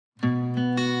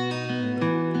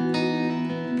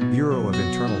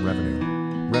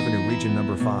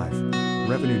number 5.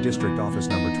 Revenue District Office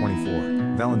number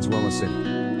 24, Valenzuela City.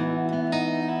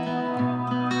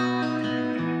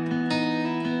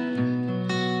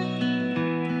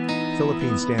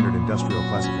 Philippine Standard Industrial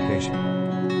Classification.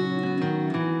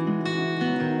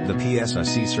 The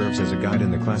PSIC serves as a guide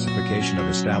in the classification of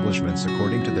establishments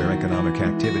according to their economic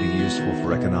activity useful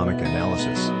for economic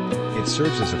analysis. It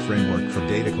serves as a framework for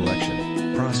data collection,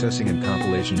 processing and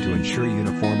compilation to ensure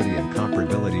uniformity and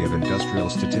comparability of industrial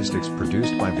statistics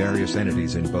produced by various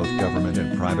entities in both government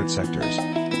and private sectors.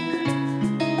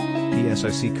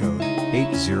 PSIC Code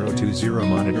 8020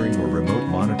 Monitoring or remote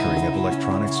monitoring of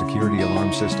electronic security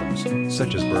alarm systems,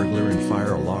 such as burglar and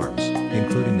fire alarms,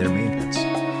 including their maintenance.